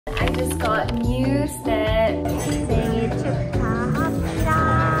just got news that 생일 축하합니다.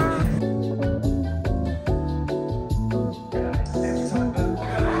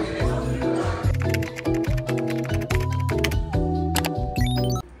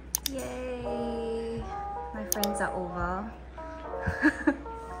 Yay! My friends are over.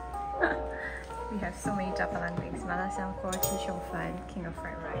 We have so many Japalang things. Malasang for Chisho Fan, King of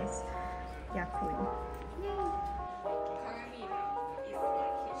Fried Rice, Yakun.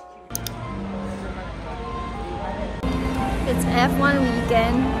 It's F1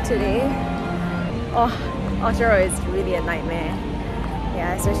 weekend today. Oh, Orchard is really a nightmare.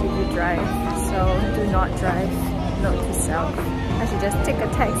 Yeah, especially if you drive. So do not drive, note to self. I should just take a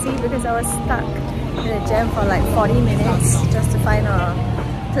taxi because I was stuck in a jam for like 40 minutes just to find a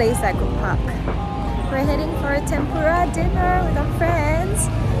place I could park. We're heading for a tempura dinner with our friends.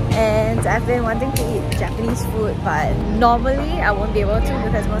 And I've been wanting to eat Japanese food, but normally I won't be able to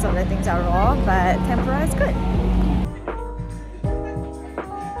because most of the things are raw, but tempura is good.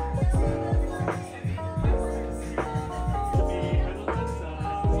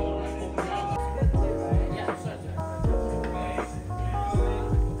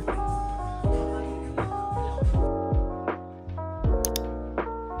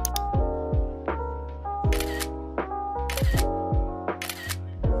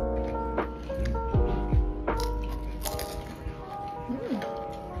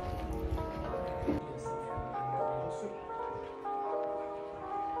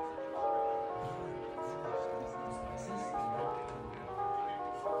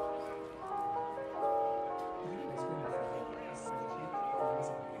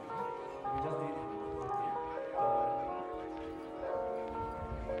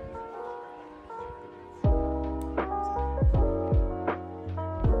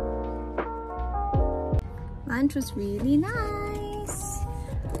 Lunch was really nice.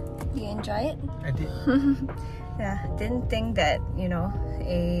 Did you enjoy it? I did. Yeah, didn't think that, you know,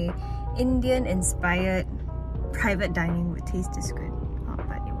 a Indian inspired private dining would taste this good. Oh,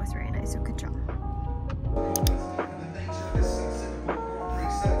 but it was very nice, so good job.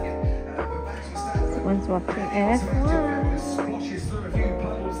 Someone's watching F1.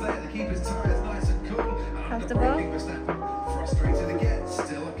 Comfortable?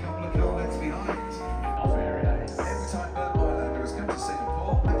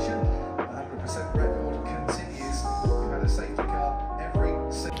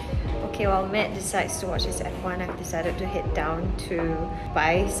 Okay, while Matt decides to watch his F1, I've decided to head down to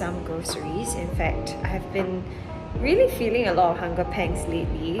buy some groceries. In fact, I've been really feeling a lot of hunger pangs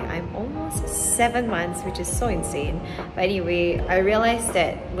lately. I'm almost 7 months, which is so insane. But anyway, I realized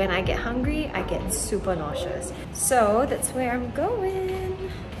that when I get hungry, I get super nauseous. So that's where I'm going.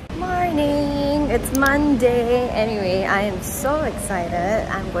 Morning! It's Monday. Anyway, I am so excited.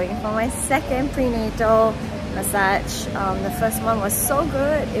 I'm going for my second prenatal massage. The first one was so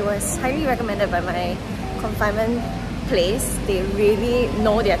good. It was highly recommended by my confinement place. They really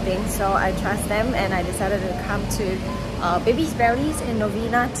know their thing, so I trust them, and I decided to come to Baby's Bellies in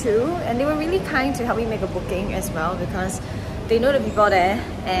Novena too. And they were really kind to help me make a booking as well because they know the people there,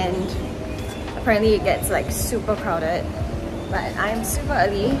 and apparently it gets like super crowded. But I'm super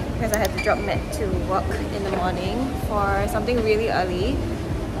early because I had to drop Matt to work in the morning for something really early.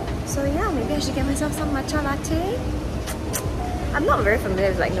 So yeah, maybe I should get myself some matcha latte. I'm not very familiar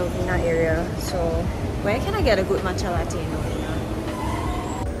with like Novena area, so where can I get a good matcha latte in Novena?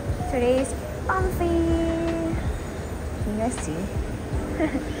 Today's bumpy. Can you guys see?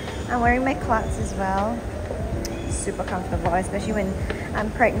 I'm wearing my clogs as well. Super comfortable, especially when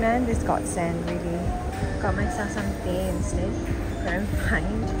I'm pregnant. This godsend, really. Got myself some tea instead. Couldn't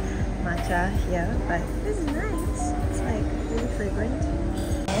find matcha here, but this is nice. It's like really fragrant.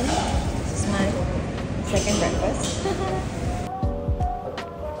 And this is my second breakfast.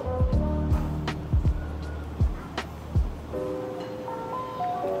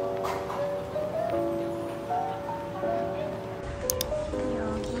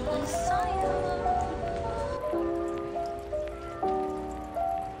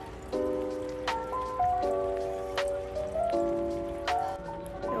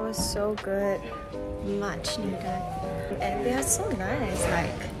 So good, much needed, and they are so nice.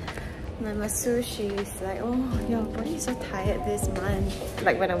 Like my masseuse, she's like, oh, your body is so tired this month.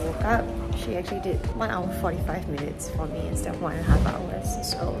 Like when I woke up, she actually did 1 hour 45 minutes for me instead of 1.5 hours.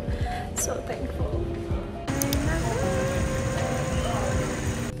 So thankful.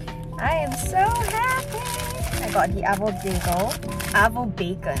 I am so happy. I got the avo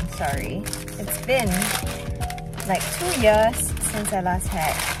bacon. Sorry, it's been like 2 years since I last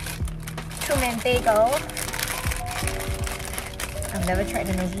had bagel. I'm I've never tried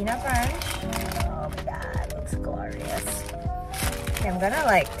the Novena brunch. Oh my god, looks glorious. Okay, I'm gonna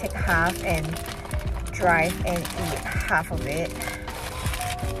like take half and drive and eat half of it.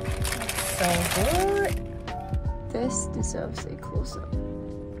 So good. This deserves a close-up.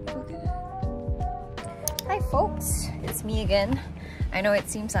 Look at that. Hi folks, it's me again. I know it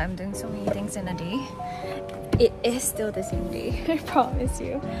seems I'm doing so many things in a day. It is still the same day, I promise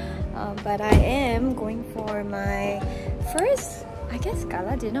you. But I am going for my first, I guess,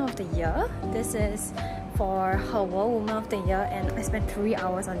 gala dinner of the year. This is for her World Woman of the Year, and I spent 3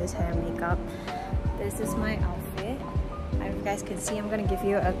 hours on this hair and makeup. This is my outfit. As you guys can see, I'm gonna give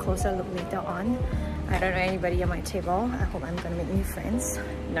you a closer look later on. I don't know anybody at my table. I hope I'm gonna make new friends.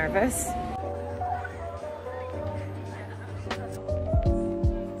 Nervous.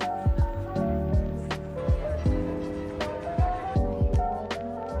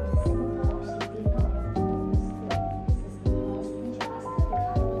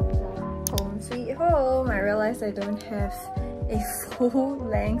 Home sweet home. I realized I don't have a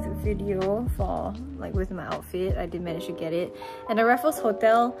full-length video for like with my outfit. I did manage to get it, and the Raffles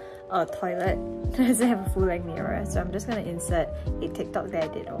Hotel toilet doesn't have a full-length mirror, so I'm just gonna insert a TikTok that I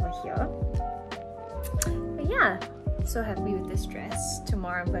did over here. But yeah, so happy with this dress.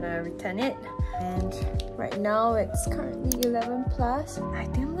 Tomorrow I'm gonna return it, and right now it's currently 11 plus. I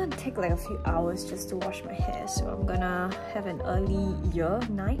think I'm gonna take like a few hours just to wash my hair, so I'm gonna have an early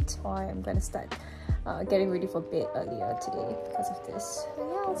night, or I'm gonna start getting ready for bed earlier today because of this. So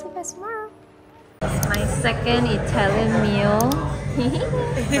yeah, I'll see you guys tomorrow. It's my second Italian meal.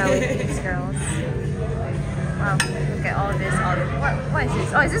 These girls. Wow, look at all this olive. What is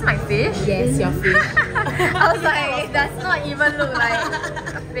this? Oh, is this my fish? Yes, your fish. I was like, it does not even look like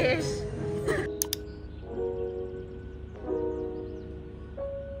a fish.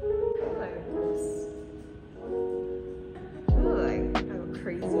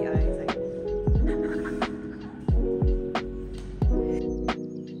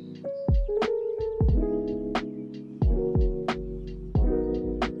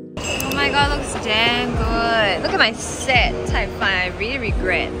 Oh my god, looks damn good. Look at my set. Type 5. I really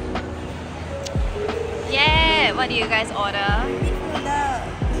regret. Yeah, what do you guys order?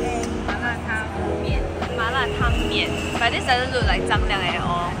 But this doesn't look like 张亮at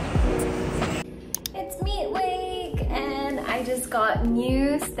all. It's midweek, and I just got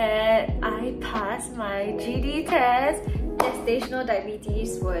news that I passed my GD test. Gestational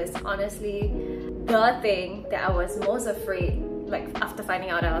diabetes was honestly the thing that I was most afraid like after finding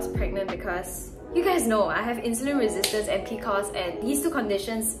out I was pregnant, because you guys know I have insulin resistance and PCOS, and these two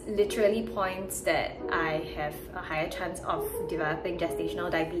conditions literally points that I have a higher chance of developing gestational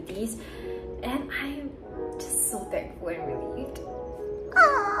diabetes, and I'm just so thankful and relieved.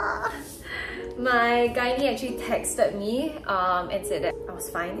 My gynae actually texted me and said that I was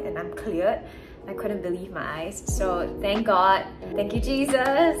fine and I'm cleared. I couldn't believe my eyes, so thank God. Thank you,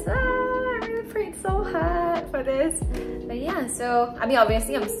 Jesus. I really prayed so hard for this. But yeah, so I mean,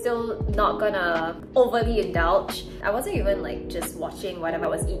 obviously I'm still not gonna overly indulge. I wasn't even like just watching whatever I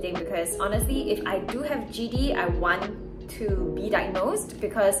was eating, because honestly, if I do have GD, I want to be diagnosed,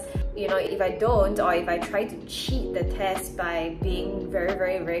 because you know, if I don't, or if I try to cheat the test by being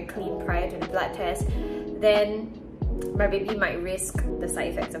very clean prior to the blood test, then my baby might risk the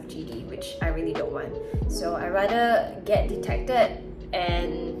side effects of GD, which I really don't want. So I rather get detected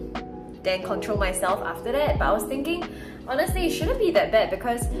and then control myself after that. But I was thinking, honestly, it shouldn't be that bad,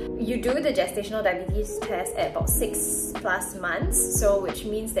 because you do the gestational diabetes test at about 6+ months. So which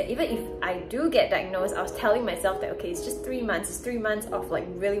means that even if I do get diagnosed, I was telling myself that okay, it's just 3 months, it's 3 months of like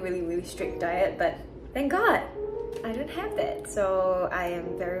really strict diet. But thank God I don't have that. So I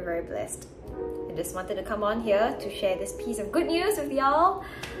am very blessed. I just wanted to come on here to share this piece of good news with y'all.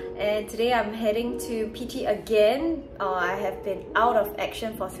 And today I'm heading to PT again. I have been out of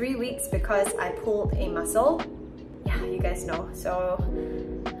action for 3 weeks because I pulled a muscle. Yeah, you guys know. So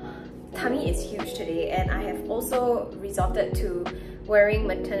tummy is huge today, and I have also resorted to wearing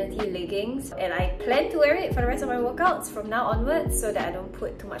maternity leggings, and I plan to wear it for the rest of my workouts from now onwards so that I don't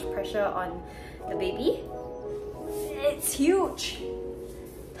put too much pressure on the baby. It's huge!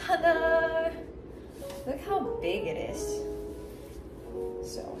 Ta-da! Look how big it is.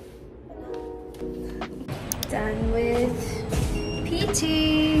 So, done with PT.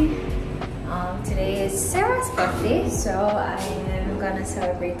 Today is Sarah's birthday, so I am gonna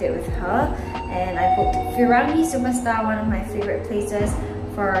celebrate it with her. And I booked Firangi Superstar, one of my favorite places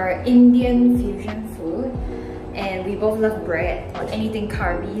for Indian fusion food. And we both love bread or anything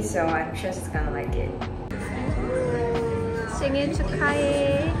carby, so I'm sure she's gonna like it. 생일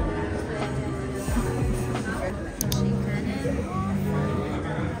축하해.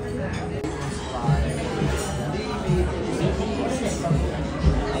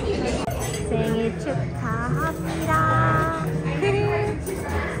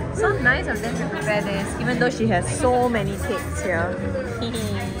 of them to prepare this, even though she has so many cakes here.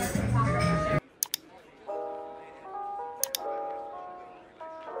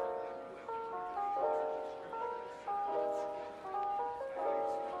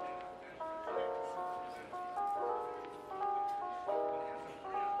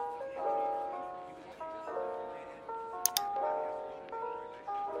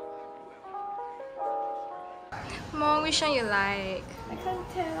 Mom, which one you like? I can't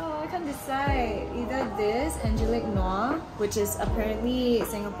tell, I can't decide. Either this, Angelic Noir, which is apparently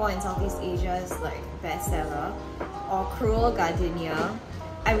Singapore and Southeast Asia's like bestseller, or Cruel Gardenia.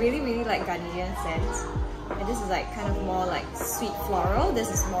 I really like gardenia scent. And this is like kind of more like sweet floral. This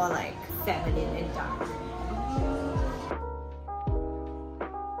is more like feminine and dark.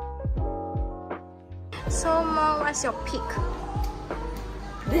 So Mom, what's your pick?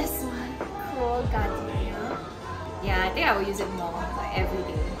 This one, Cruel Gardenia. Yeah, I think I will use it more like every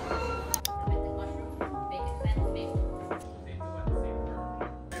day.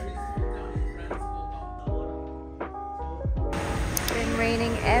 It's been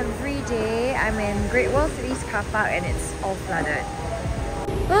raining every day. I'm in Great Wall 3's car park and it's all flooded.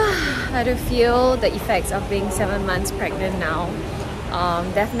 I do feel the effects of being 7 months pregnant now.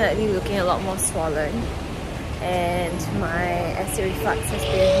 Definitely looking a lot more swollen. And my acid reflux has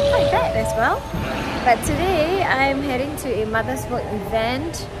been quite bad as well. But today I'm heading to a Mother's Work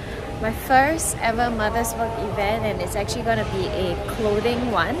event, my first ever Mother's Work event, and it's actually going to be a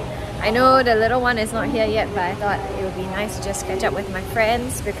clothing one. I know the little one is not here yet, but I thought it would be nice to just catch up with my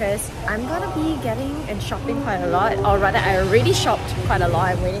friends because I'm going to be getting and shopping quite a lot, or rather I already shopped quite a lot.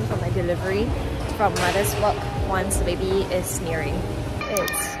 I'm waiting for my delivery from Mother's Work once the baby is nearing.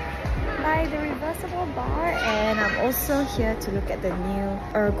 It's by the reversible bar, and I'm also here to look at the new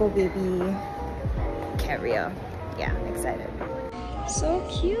Ergo Baby carrier. Yeah, I'm excited. So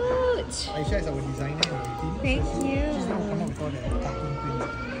cute! Aisha is our designer in our team. Thank you! She's going to come up with all the cartoon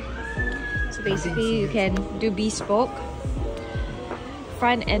prints. So basically you can do bespoke.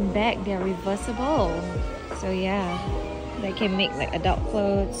 Front and back, they're reversible. So yeah, they can make like adult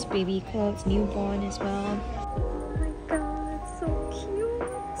clothes, baby clothes, newborn as well. Oh my god, it's so cute!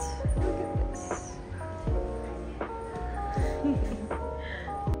 Look at this.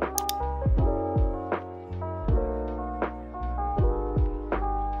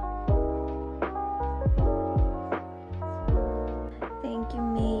 Thank you,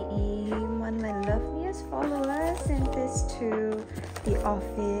 May. One of my loveliest followers sent this to the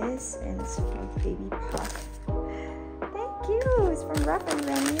office, and it's for Baby Puff. Thank you! It's from Rough and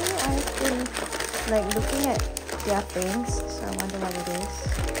Ready. I've been like looking at their things, so I wonder what it is.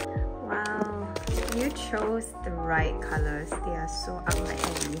 Wow, you chose the right colors. They are so up my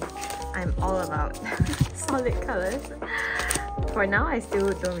alley. I'm all about solid colors. For now, I still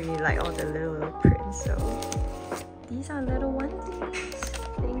don't really like all the little prints, so these are little onesies.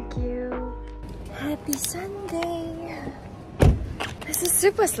 Thank you. Happy Sunday! It's a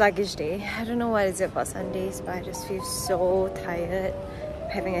super sluggish day. I don't know what is it about Sundays, but I just feel so tired. I'm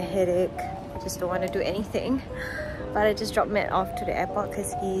having a headache. I just don't want to do anything. But I just dropped Matt off to the airport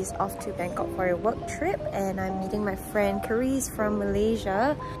because he's off to Bangkok for a work trip, and I'm meeting my friend Cres from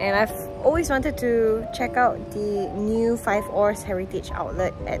Malaysia. And I've always wanted to check out the new 5 Oars Heritage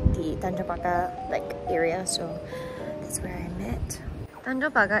outlet at the Tanjong Pagar area, so that's where I met.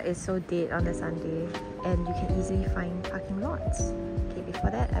 Tanjong Pagar is so dead on the Sunday, and you can easily find parking lots. Okay, before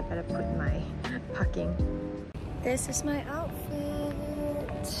that, I better put my parking. This is my outfit.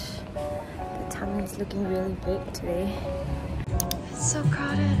 The tummy is looking really big today. It's so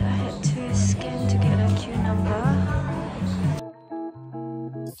crowded. I had to scan to get a queue number.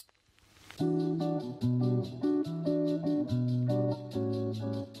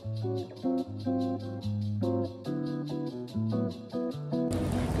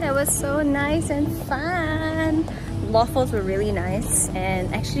 That was so nice and fun. Waffles were really nice,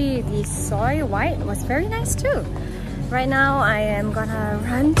 and actually the soy white was very nice too. Right now I am gonna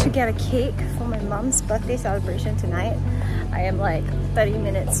run to get a cake for my mom's birthday celebration tonight. I am like 30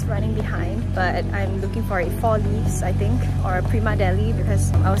 minutes running behind, but I'm looking for a 4 leaves, I think, or a Prima Deli,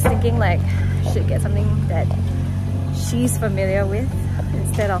 because I was thinking like I should get something that she's familiar with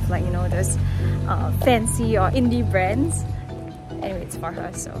instead of like, you know, those fancy or indie brands. Anyway, it's for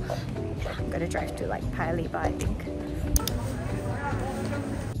her, so I'm gonna drive to like Paya Lebar, I think.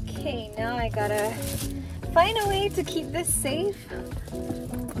 Okay, now I gotta find a way to keep this safe.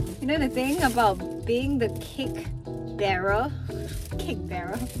 You know the thing about being the cake bearer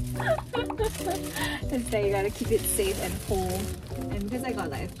is that you gotta keep it safe and whole. And because I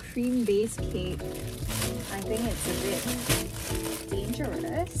got like a cream based cake, I think it's a bit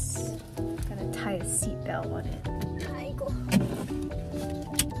dangerous. I'm gonna tie a seatbelt on it. I go.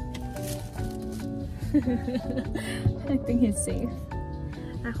 I think it's safe.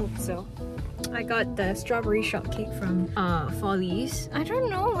 I hope so. I got the strawberry shortcake from Bellies. I don't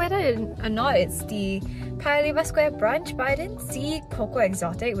know whether or not it's the Paya Lebar Square branch, but I didn't see Cocoa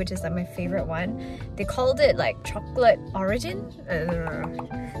Exotic, which is like my favorite one. They called it like Chocolate Origin?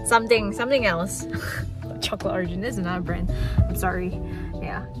 Something else. Chocolate Origin is another brand. I'm sorry.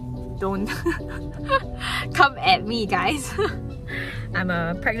 Yeah, don't come at me, guys. I'm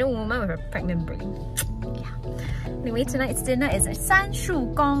a pregnant woman with a pregnant brain. Yeah. Anyway, tonight's dinner is at San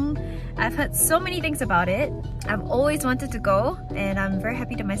Shu Gong. I've heard so many things about it. I've always wanted to go, and I'm very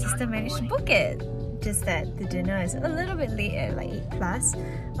happy that my sister managed to book it. Just that the dinner is a little bit late at like 8+,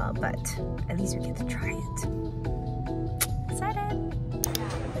 but at least we get to try it. Excited!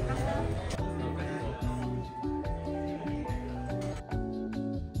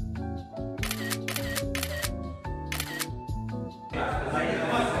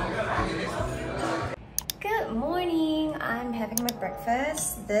 Good morning! I'm having my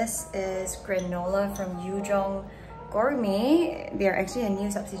breakfast. This is granola from Yuzhong Gourmet. They are actually a new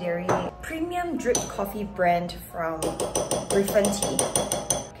subsidiary premium drip coffee brand from Griffin Tea.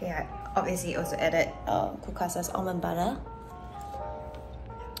 Okay, I obviously also added Kukasa's almond butter.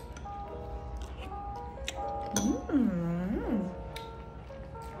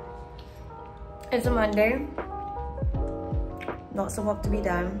 It's a Monday. Lots of work to be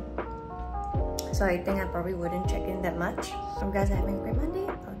done. So I think I probably wouldn't check in that much. Hope you guys are having a great Monday.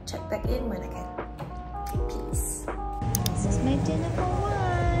 I'll check back in when I can. Peace. This is my dinner for one.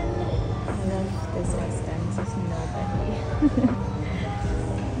 I love this instance. There's nobody.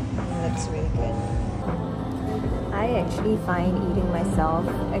 It looks really good. I actually find eating myself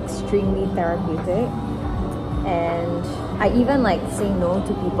extremely therapeutic. And I even like say no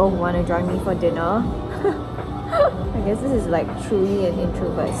to people who want to join me for dinner. I guess this is like truly an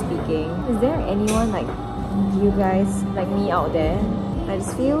introvert speaking. Is there anyone like you guys, like me out there? I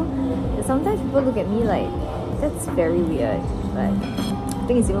just feel that sometimes people look at me like, that's very weird. But I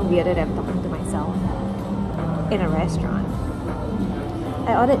think it's even weirder than talking to myself in a restaurant.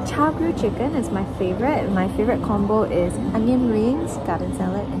 I ordered char grilled chicken as my favorite. My favorite combo is onion rings, garden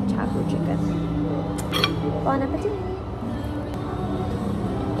salad, and char grilled chicken. Bon appetit!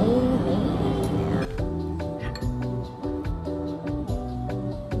 Amen.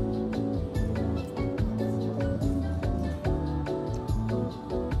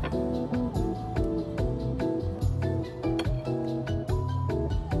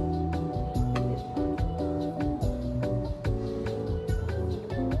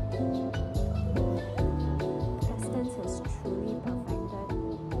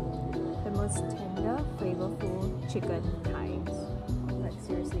 Tender, flavorful chicken